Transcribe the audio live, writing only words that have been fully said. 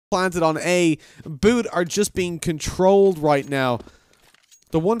planted on A. Boot are just being controlled right now.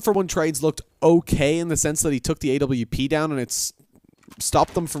 The 1-for-1 trades looked okay in the sense that he took the AWP down and it's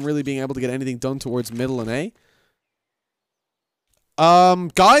stopped them from really being able to get anything done towards middle and A.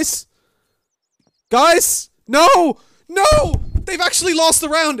 Guys? Guys? No! No! They've actually lost the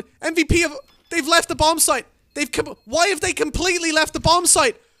round. MVP of... They've left the bomb site. Why have they completely left the bomb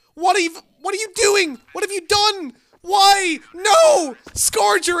site? What are you doing? What have you done? Why? No!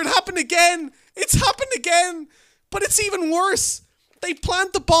 Scourger, it happened again. It's happened again. But it's even worse. They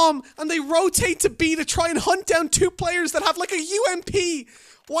plant the bomb and they rotate to B to try and hunt down 2 players that have like a UMP.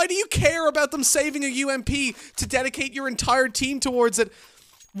 Why do you care about them saving a UMP to dedicate your entire team towards it?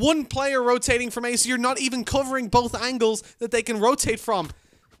 1 player rotating from A, so you're not even covering both angles that they can rotate from.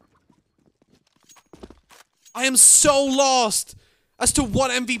 I am so lost as to what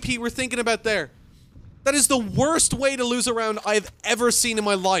MVP we're thinking about there. That is the worst way to lose a round I've ever seen in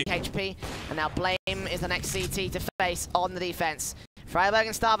my life. HP, and now Blame is the next CT to face on the defense. Freiburg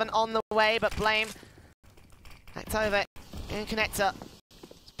and Starvin on the way, but Blame backed over in connector.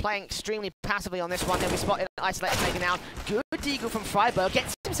 Playing extremely passively on this one. Then we spotted Isolator taken out. Good deagle from Freiburg.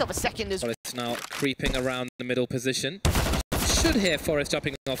 Gets himself a second as well. Forest now creeping around the middle position. Should hear Forest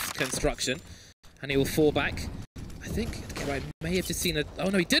jumping off construction. And he will fall back. I think I may have just seen a... Oh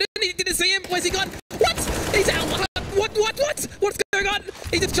no, he didn't! He didn't see him! Where's he gone? What? He's out! What? What's going on?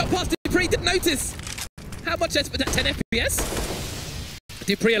 He just jumped past Dupree, didn't notice! How much? 10 FPS?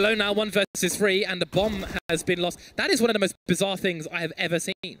 Dupree alone now, 1 versus 3, and the bomb has been lost. That is one of the most bizarre things I have ever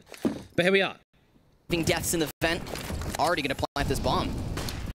seen. But here we are. Deaths in the vent. Already going to plant this bomb.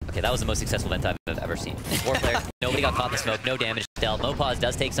 Okay, that was the most successful vent I've ever seen. 4 players, nobody got caught in the smoke, no damage dealt. Mopaz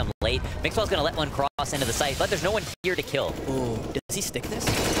does take some late. Mixwell's going to let one cross into the site, but there's no one here to kill. Ooh, does he stick this?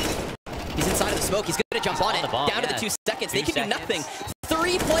 He's inside of the smoke. He's going to jump on it. Bomb, down to the 2 seconds. They can do nothing.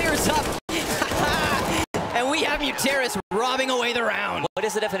 3 players up. And we have Muteris robbing away the round. What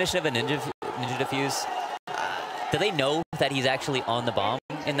is the definition of a ninja defuse? Do they know that he's actually on the bomb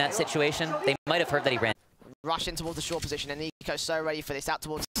in that situation? They might have heard that he ran. Rushing towards the short position, and Nico's so ready for this. Out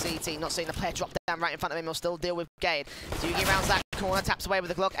towards CT, not seeing the player drop down right in front of him. He'll still deal with Gade. Yugi rounds that corner, taps away with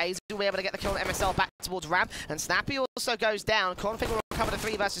the Glock. Aze will be able to get the kill on MSL back towards Ramp, and Snappy also goes down. Config will recover the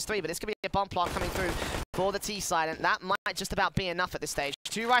 3 versus 3, but this could be a bomb plant coming through for the T side, and that might just about be enough at this stage.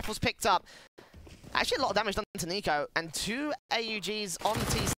 2 rifles picked up. Actually, a lot of damage done to Nico, and 2 AUGs on the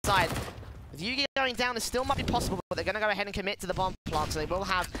T side. With Yugi going down, this still might be possible, but they're going to go ahead and commit to the bomb plant, so they will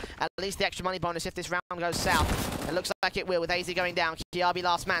have at least the extra money bonus if this round goes south. It looks like it will, with AZ going down. Kiabi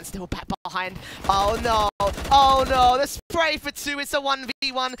last man, still back behind. Oh no! Oh no! The spray for 2, it's a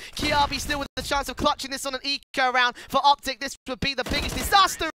 1v1. Kiabi still with the chance of clutching this on an eco round. For Optic, this would be the biggest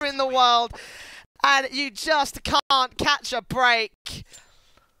disaster in the world. And you just can't catch a break.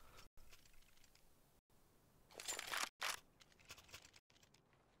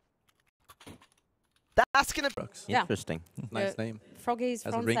 That's gonna... Yeah. Interesting. Nice name. Froggy's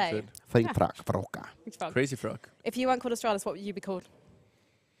As a Francais. ring food. Frog. Crazy frog. If you weren't called Astralis, what would you be called?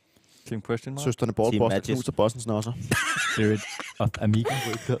 Team question mark. Søsterne Borgboss, knuser bossens nosser. Spirit of Amiga.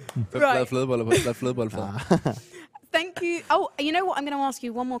 Blad flødeboller. Thank you. Oh, you know what? I'm going to ask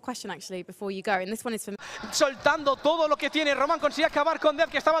you one more question, actually, before you go. And this one is for me. Soltando todo lo que tiene. Roman consigue acabar con Dev,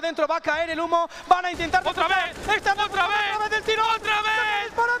 que estaba dentro. Va a caer el humo. Van a intentar... ¡Otra vez! ¡Otra vez el tiro! ¡Otra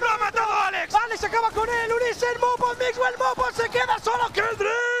vez! ¡Lo ha matado Alex! Alex acaba con él. Ulises, Mopos, Mixwell, Mopos. Se queda solo. ¡Kill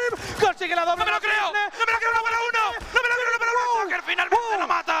Dream! Consigue la doble. ¡No me lo creo! ¡No me lo creo! ¡1 para 1! ¡No me lo creo! ¡1 para 1! ¡Que finalmente lo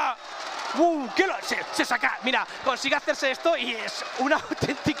mata! Se saca, mira, consigue hacerse esto y es una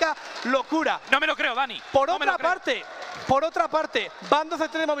auténtica locura. No me lo creo, Dani. Por otra parte, bando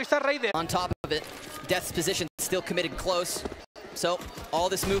CT de Movistar Raider. On top of it, Death's position still committed close. So all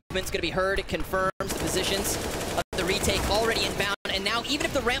this movement's going to be heard. It confirms the positions of the retake already inbound. And now, even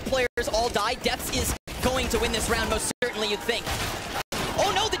if the ramp players all die, Death's is going to win this round, most certainly, you'd think.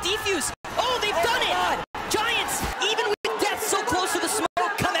 Oh no, the defuse! Oh, they've done it! Giants, even with Death so close to the smoke,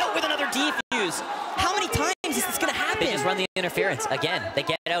 come out with another defuse. How many times is this going to happen? They just run the interference. Again, they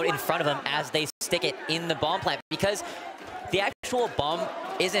get out in front of them as they stick it in the bomb plant, because the actual bomb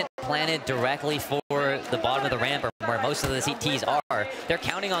isn't planted directly for the bottom of the ramp or where most of the CTs are. They're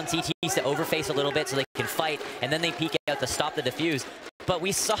counting on CTs to overface a little bit so they can fight, and then they peek out to stop the defuse. But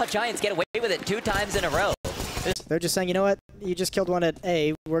we saw Giants get away with it 2 times in a row. They're just saying, you know what, you just killed one at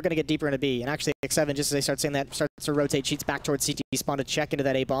A, we're going to get deeper into B. And actually, X7, just as they start saying that, starts to rotate sheets back towards CT, spawn to check into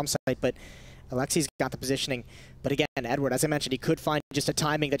that A bomb site. But Alexi's got the positioning. But again, Edward, as I mentioned, he could find just a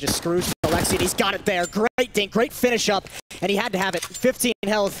timing that just screws Alexi, and he's got it there. Great dink, great finish up, and he had to have it. 15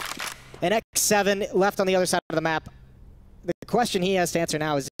 health, and X7 left on the other side of the map. the question he has to answer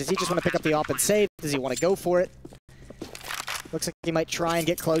now is, does he just want to pick up the op and save? Does he want to go for it? Looks like he might try and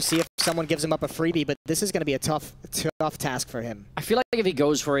get close, see if someone gives him up a freebie, but this is going to be a tough task for him. I feel like if he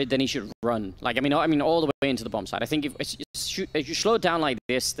goes for it, then he should run. Like, I mean, all the way into the bomb site. I think if you slow it down like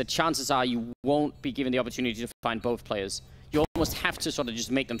this, the chances are you won't be given the opportunity to find both players. You almost have to sort of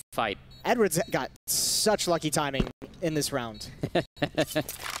just make them fight. Edwards got such lucky timing in this round.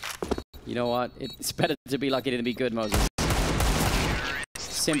 You know what? It's better to be lucky than to be good, Moses.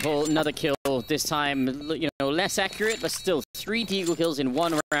 Simple, another kill. This time, you know, less accurate, but still 3 deagle kills in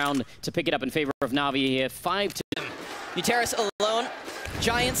 1 round to pick it up in favor of Na'Vi here. 5-2. Nuteris alone.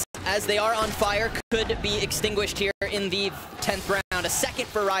 Giants, as they are on fire, could be extinguished here in the 10th round. A second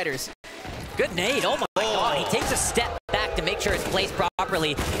for Riders. Good nade. Oh my god. He takes a step back to make sure it's placed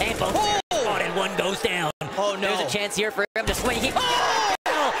properly. And boom. Oh, and one goes down. Oh no. There's a chance here for him to swing. Oh!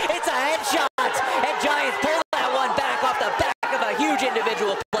 It's a headshot. And Giants pull that one back off the back of a huge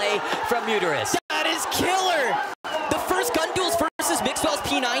individual play from Nuteris. That is killer. The first gun duels versus Mixwell's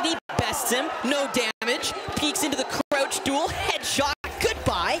P90 bests him. No damage. Peeks into the crouch duel. Headshot.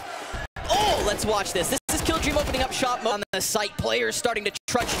 Goodbye. Oh, let's watch this. This is Killdream opening up shot mode on the site. Players starting to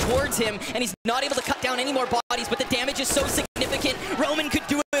trudge towards him, and he's not able to cut down any more bodies, but the damage is so significant. Roman could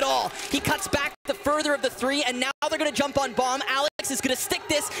do it all. He cuts back the further of the 3, and now they're going to jump on bomb. Alex is going to stick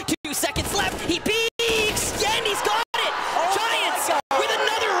this. 2 seconds left. He peeks, and he's got it. Giants with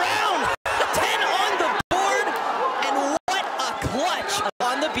another round. 10 on the board, and what a clutch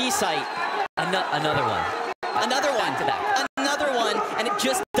on the B site. Another one. Another one. To back. Another one, and it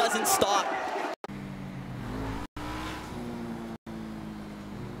just doesn't stop.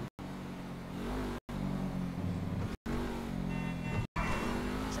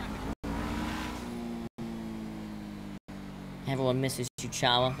 Everyone misses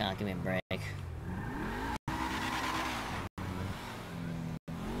Chuchawa. Ah, give me a break.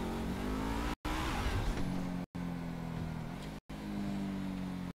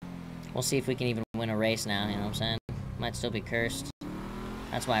 We'll see if we can even win a race now, you know what I'm saying? Might still be cursed.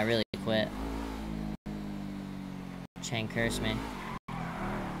 That's why I really quit. Chang cursed me.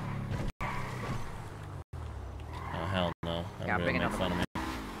 Oh, hell no. Yeah, really make fun of me.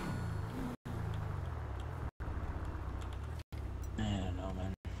 I don't know,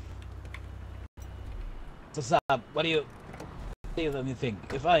 man. So, Sab, what do you think?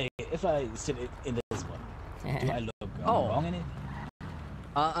 If I sit in this one, do I look wrong in it?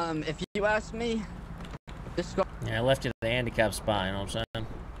 If you ask me, just go. Yeah, I left you the handicap spot, you know what I'm saying?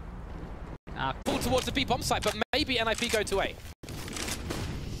 Pull towards the B bomb site, but maybe NIP go to A.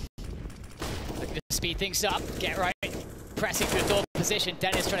 Looking to speed things up, get right, pressing through the door position.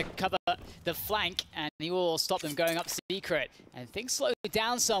 Dennis trying to cover the flank, and he will stop them going up secret. And things slow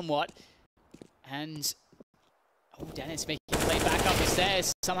down somewhat. And Dennis making his way back up the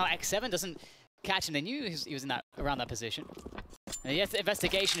stairs. Somehow X7 doesn't catch him. They knew he was in around that position. And yes, the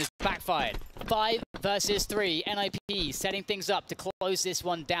investigation has backfired. 5 versus 3. NIP setting things up to close this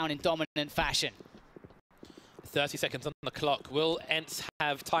one down in dominant fashion. 30 seconds on the clock. Will Ents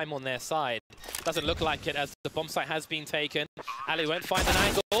have time on their side? Doesn't look like it, as the bomb site has been taken. Ali won't find an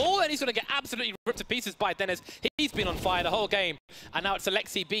angle, and he's going to get absolutely ripped to pieces by Dennis. He's been on fire the whole game, and now it's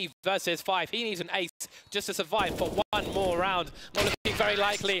Alexi B versus 5. He needs an ace just to survive for one more round. Not looking very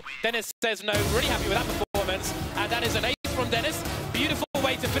likely. Dennis says no. Really happy with that performance, and that is an ace from Dennis. Beautiful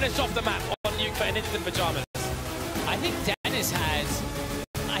way to finish off the map on Nuke for Ninjas in Pajamas. I think Dennis has,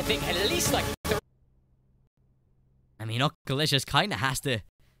 at least like 3. I mean, Ocalicious kind of has to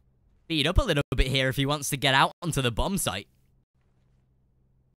speed up a little bit here if he wants to get out onto the bomb site.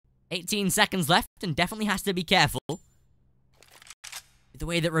 18 seconds left and definitely has to be careful. The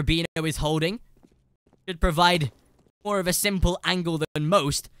way that Rubino is holding should provide more of a simple angle than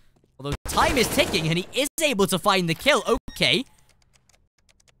most. Although time is ticking and he is able to find the kill. Okay.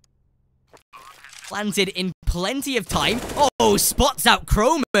 Planted in plenty of time. Oh, spots out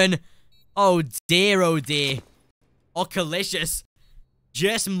Croman. Oh dear, oh dear. Ocalicious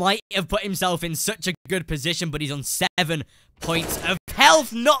just might have put himself in such a good position, but he's on 7 points of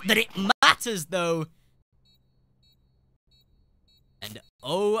health. Not that it matters, though. And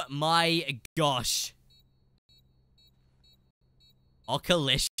oh my gosh.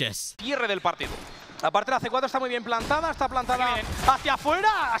 Ocalicious. Cierre del partido. La parte de la C4 está muy bien plantada, está plantada hacia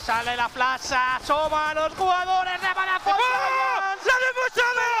afuera. Sale la flash, asoma a los jugadores de Manafosa. ¡La ha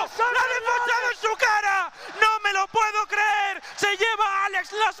demostrado! ¡La ha demostrado en su cara! ¡No me lo puedo creer! Se lleva a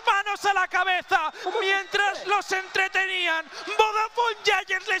Alex las manos a la cabeza mientras los entretenían. Vodafone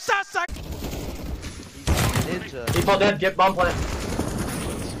Giants les ha sacado. People dead, get bomb plant.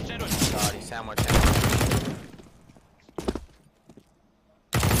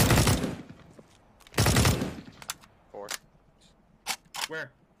 Where?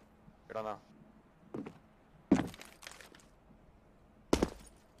 I don't know.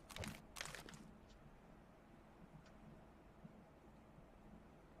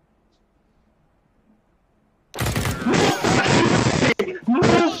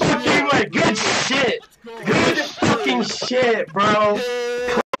 Good shit! Good fucking shit, bro!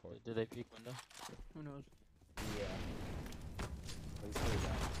 Did they peek window? Who knows?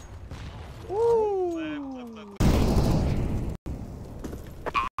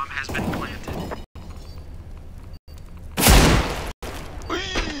 Bomb has been planted.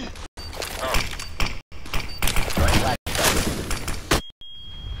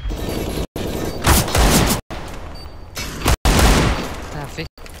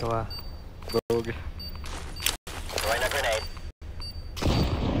 Rogue. Throwing a grenade.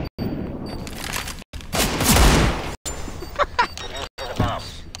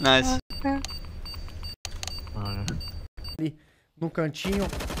 Nice. Ali no cantinho.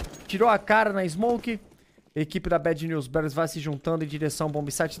 Tirou a cara na smoke. A equipe da Bad News Bears vai se juntando em direção ao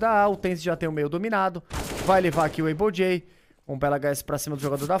bomb site da A. O Tense já tem o meio dominado. Vai levar aqui o Able J. Um belo HS pra cima do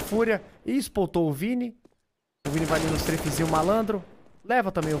jogador da Fúria. E spotou o Vini. O Vini vai ali no strafezinho malandro.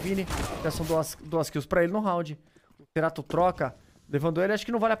 Leva também o Vini. Já são duas kills pra ele no round. O Cerato troca. Levando ele. Acho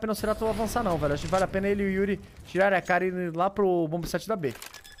que não vale a pena o Cerato avançar não, velho. Acho que vale a pena ele e o Yuri tirarem a cara e ir lá pro bomb site da B.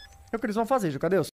 É o que eles vão fazer, Jogadeus.